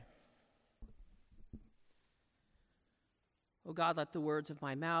O God, let the words of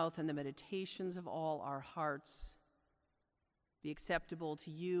my mouth and the meditations of all our hearts be acceptable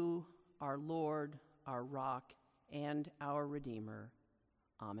to you, our Lord, our rock, and our Redeemer.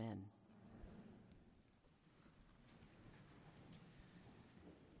 Amen.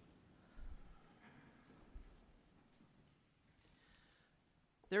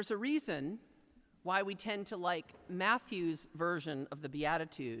 There's a reason why we tend to like Matthew's version of the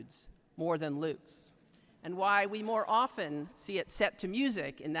Beatitudes more than Luke's, and why we more often see it set to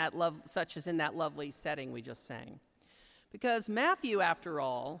music in that such as in that lovely setting we just sang. Because Matthew, after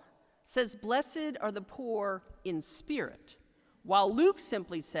all, says, "Blessed are the poor in spirit," while Luke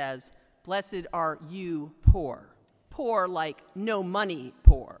simply says, "Blessed are you poor." Poor like no money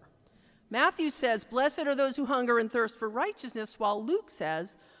poor. Matthew says, "Blessed are those who hunger and thirst for righteousness," while Luke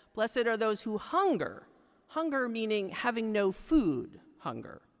says, "Blessed are those who hunger." Hunger meaning having no food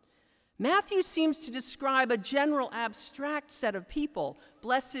hunger. Matthew seems to describe a general abstract set of people.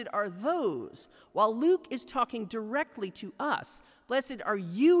 Blessed are those, while Luke is talking directly to us. Blessed are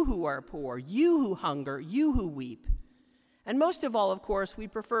you who are poor, you who hunger, you who weep. And most of all, of course, we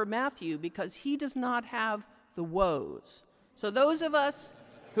prefer Matthew because he does not have the woes. So those of us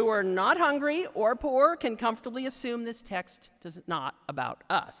who are not hungry or poor can comfortably assume this text is not about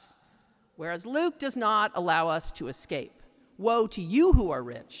us, whereas Luke does not allow us to escape. Woe to you who are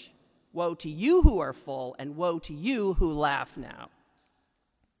rich, woe to you who are full, and woe to you who laugh now.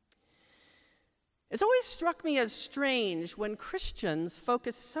 It's always struck me as strange when Christians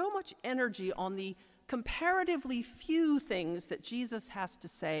focus so much energy on the comparatively few things that Jesus has to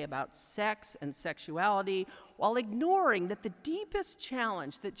say about sex and sexuality, while ignoring that the deepest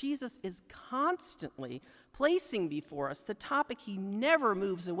challenge that Jesus is constantly placing before us, the topic he never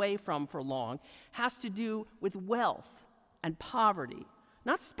moves away from for long, has to do with wealth and poverty.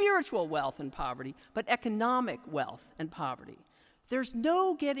 Not spiritual wealth and poverty, but economic wealth and poverty. There's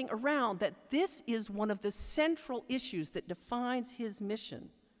no getting around that this is one of the central issues that defines his mission.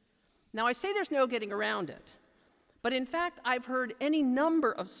 Now, I say there's no getting around it, but in fact, I've heard any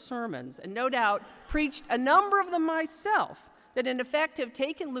number of sermons, and no doubt preached a number of them myself, that in effect have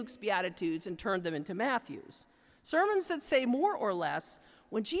taken Luke's Beatitudes and turned them into Matthew's. Sermons that say more or less,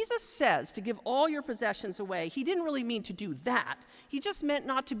 when Jesus says to give all your possessions away, he didn't really mean to do that. He just meant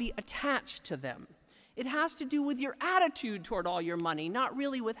not to be attached to them. It has to do with your attitude toward all your money, not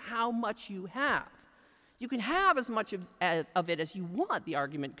really with how much you have. You can have as much of it as you want, the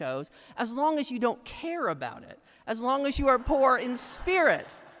argument goes, as long as you don't care about it, as long as you are poor in spirit.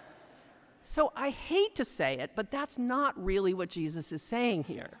 So I hate to say it, but that's not really what Jesus is saying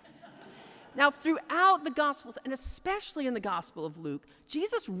here. Now, throughout the Gospels, and especially in the Gospel of Luke,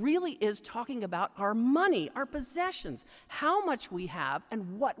 Jesus really is talking about our money, our possessions, how much we have,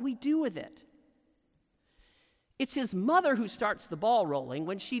 and what we do with it. It's his mother who starts the ball rolling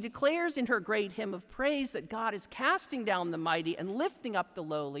when she declares in her great hymn of praise that God is casting down the mighty and lifting up the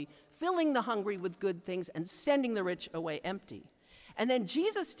lowly, filling the hungry with good things and sending the rich away empty. And then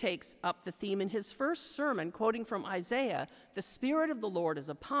Jesus takes up the theme in his first sermon, quoting from Isaiah, "The Spirit of the Lord is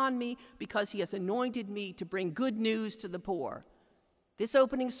upon me because he has anointed me to bring good news to the poor." This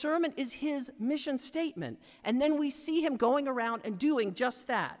opening sermon is his mission statement, and then we see him going around and doing just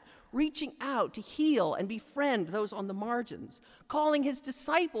that, reaching out to heal and befriend those on the margins, calling his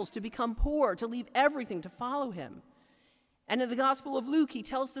disciples to become poor, to leave everything to follow him. And in the Gospel of Luke, he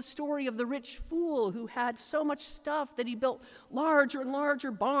tells the story of the rich fool who had so much stuff that he built larger and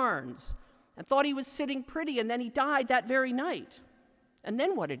larger barns and thought he was sitting pretty, and then he died that very night. And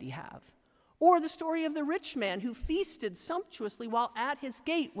then what did he have? Or the story of the rich man who feasted sumptuously while at his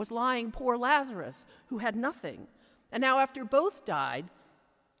gate was lying poor Lazarus, who had nothing. And now after both died,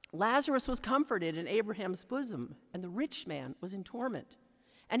 Lazarus was comforted in Abraham's bosom, and the rich man was in torment.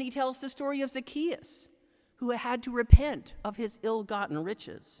 And he tells the story of Zacchaeus, who had to repent of his ill-gotten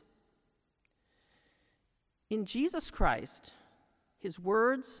riches. In Jesus Christ, his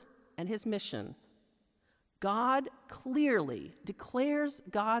words and his mission, God clearly declares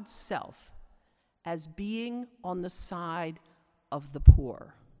God's self as being on the side of the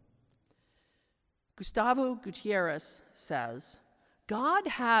poor. Gustavo Gutierrez says, God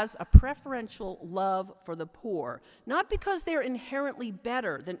has a preferential love for the poor, not because they're inherently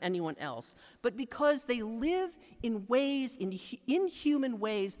better than anyone else, but because they live in ways, in inhuman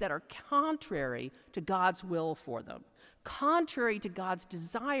ways that are contrary to God's will for them, contrary to God's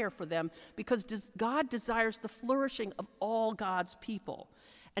desire for them, because God desires the flourishing of all God's people.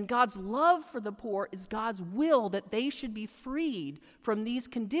 And God's love for the poor is God's will that they should be freed from these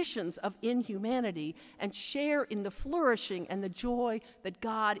conditions of inhumanity and share in the flourishing and the joy that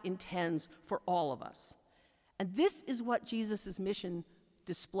God intends for all of us. And this is what Jesus' mission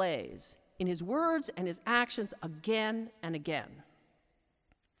displays in his words and his actions again and again.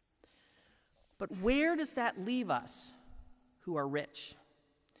 But where does that leave us who are rich?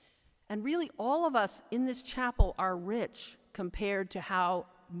 And really, all of us in this chapel are rich compared to how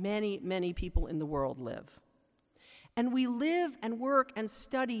many, many people in the world live. And we live and work and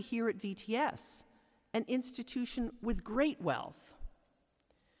study here at VTS, an institution with great wealth.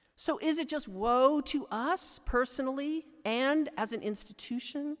 So is it just woe to us personally and as an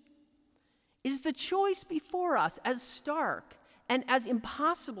institution? Is the choice before us as stark and as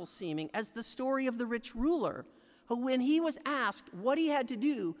impossible seeming as the story of the rich ruler, who, when he was asked what he had to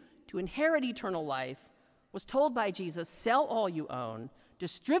do to inherit eternal life, was told by Jesus, "Sell all you own,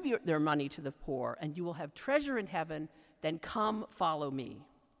 distribute their money to the poor, and you will have treasure in heaven, then come follow me."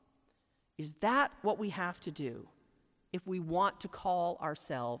 Is that what we have to do if we want to call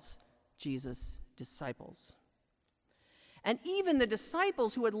ourselves Jesus' disciples? And even the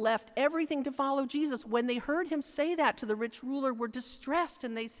disciples who had left everything to follow Jesus, when they heard him say that to the rich ruler, were distressed,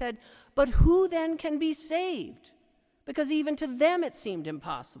 and they said, "But who then can be saved?" Because even to them it seemed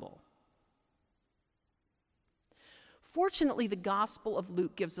impossible. Fortunately, the Gospel of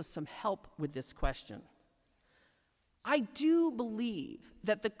Luke gives us some help with this question. I do believe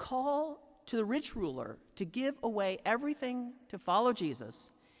that the call to the rich ruler to give away everything to follow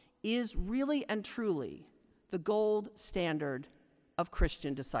Jesus is really and truly the gold standard of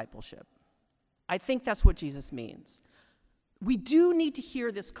Christian discipleship. I think that's what Jesus means. We do need to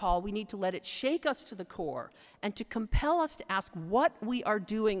hear this call. We need to let it shake us to the core and to compel us to ask what we are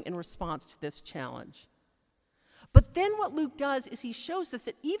doing in response to this challenge. But then what Luke does is he shows us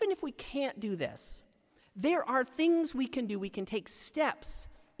that even if we can't do this, there are things we can do. We can take steps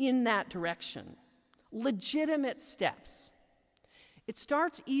in that direction, legitimate steps. It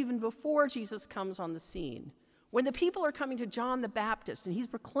starts even before Jesus comes on the scene, when the people are coming to John the Baptist, and he's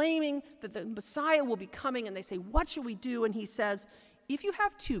proclaiming that the Messiah will be coming, and they say, "What should we do?" And he says, "If you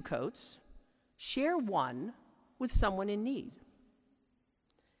have 2 coats, share one with someone in need."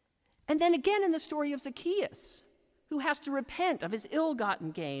 And then again in the story of Zacchaeus, who has to repent of his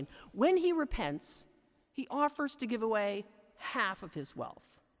ill-gotten gain. When he repents, he offers to give away half of his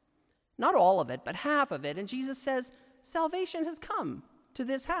wealth. Not all of it, but half of it. And Jesus says, salvation has come to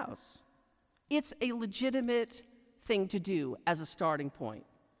this house. It's a legitimate thing to do as a starting point.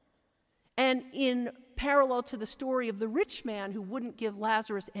 And in parallel to the story of the rich man who wouldn't give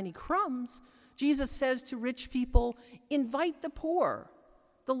Lazarus any crumbs, Jesus says to rich people, invite the poor,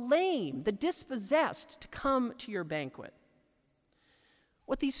 the lame, the dispossessed to come to your banquet.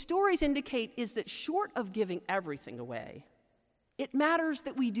 What these stories indicate is that short of giving everything away, it matters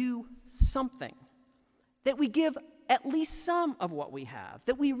that we do something, that we give at least some of what we have,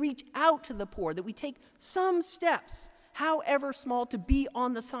 that we reach out to the poor, that we take some steps, however small, to be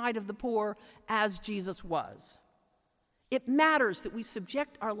on the side of the poor as Jesus was. It matters that we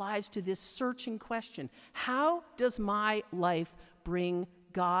subject our lives to this searching question: how does my life bring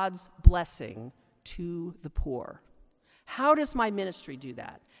God's blessing to the poor? How does my ministry do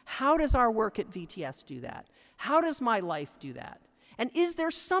that? How does our work at VTS do that? How does my life do that? And is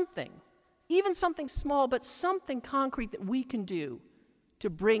there something, even something small, but something concrete that we can do to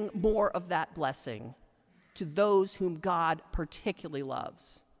bring more of that blessing to those whom God particularly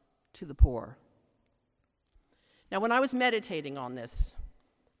loves, to the poor? Now, when I was meditating on this,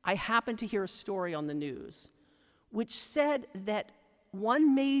 I happened to hear a story on the news which said that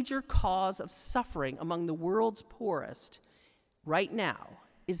one major cause of suffering among the world's poorest right now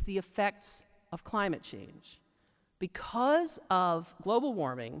is the effects of climate change. Because of global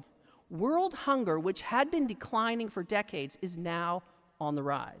warming, world hunger, which had been declining for decades, is now on the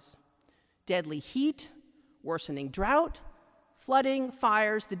rise. Deadly heat, worsening drought, flooding,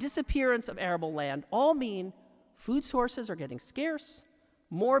 fires, the disappearance of arable land all mean food sources are getting scarce,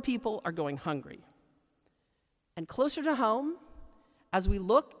 more people are going hungry. And closer to home, as we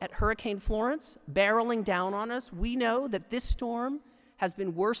look at Hurricane Florence barreling down on us, we know that this storm has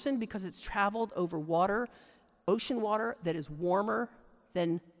been worsened because it's traveled over water, ocean water that is warmer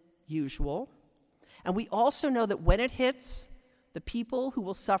than usual. And we also know that when it hits, the people who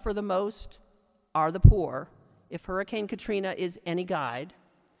will suffer the most are the poor. If Hurricane Katrina is any guide,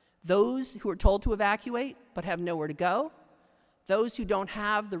 those who are told to evacuate but have nowhere to go, those who don't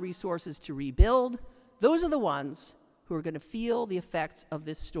have the resources to rebuild, those are the ones who are going to feel the effects of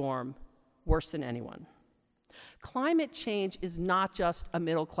this storm worse than anyone. Climate change is not just a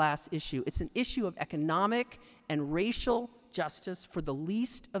middle-class issue. It's an issue of economic and racial justice for the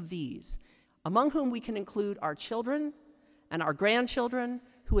least of these, among whom we can include our children and our grandchildren,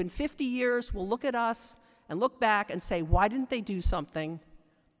 who in 50 years will look at us and look back and say, why didn't they do something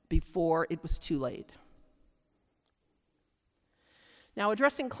before it was too late? Now,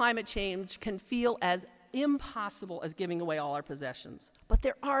 addressing climate change can feel as impossible as giving away all our possessions, but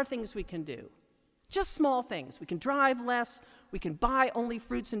there are things we can do. Just small things. We can drive less, we can buy only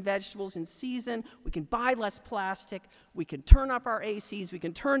fruits and vegetables in season, we can buy less plastic, we can turn up our ACs, we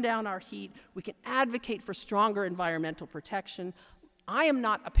can turn down our heat, we can advocate for stronger environmental protection. I am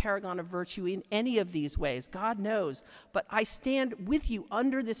not a paragon of virtue in any of these ways, God knows, but I stand with you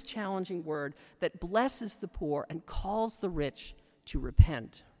under this challenging word that blesses the poor and calls the rich to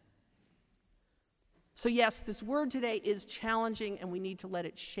repent. So yes, this word today is challenging and we need to let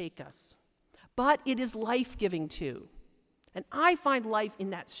it shake us. But it is life-giving too. And I find life in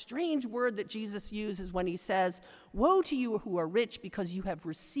that strange word that Jesus uses when he says, "Woe to you who are rich, because you have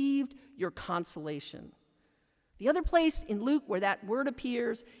received your consolation." The other place in Luke where that word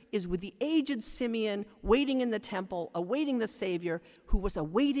appears is with the aged Simeon waiting in the temple, awaiting the Savior, who was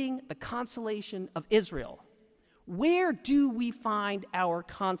awaiting the consolation of Israel. Where do we find our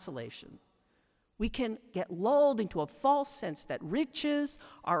consolation? We can get lulled into a false sense that riches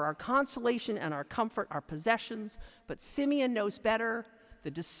are our consolation and our comfort, our possessions, but Simeon knows better.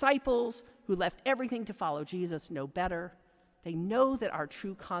 The disciples who left everything to follow Jesus know better. They know that our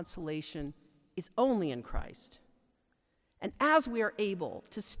true consolation is only in Christ. And as we are able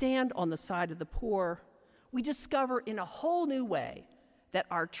to stand on the side of the poor, we discover in a whole new way that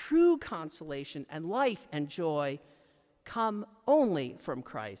our true consolation and life and joy come only from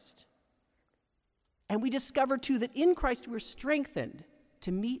Christ. And we discover, too, that in Christ we're strengthened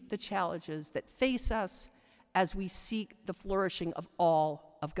to meet the challenges that face us as we seek the flourishing of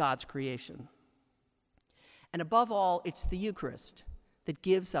all of God's creation. And above all, it's the Eucharist that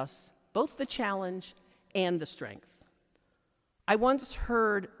gives us both the challenge and the strength. I once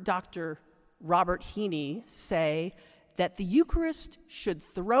heard Dr. Robert Heaney say that the Eucharist should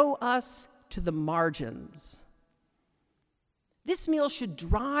throw us to the margins. This meal should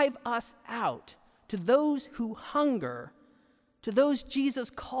drive us out to those who hunger, to those Jesus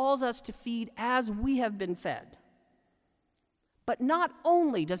calls us to feed as we have been fed. But not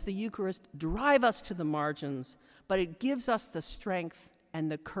only does the Eucharist drive us to the margins, but it gives us the strength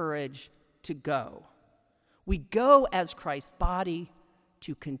and the courage to go. We go as Christ's body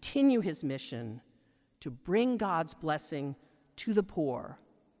to continue his mission, to bring God's blessing to the poor.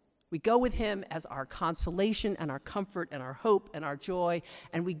 We go with him as our consolation and our comfort and our hope and our joy.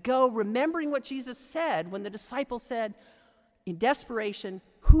 And we go remembering what Jesus said when the disciples said, in desperation,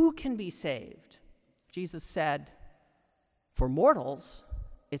 "Who can be saved?" Jesus said, "For mortals,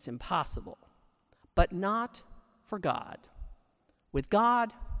 it's impossible, but not for God. With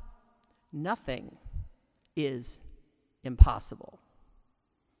God, nothing is impossible."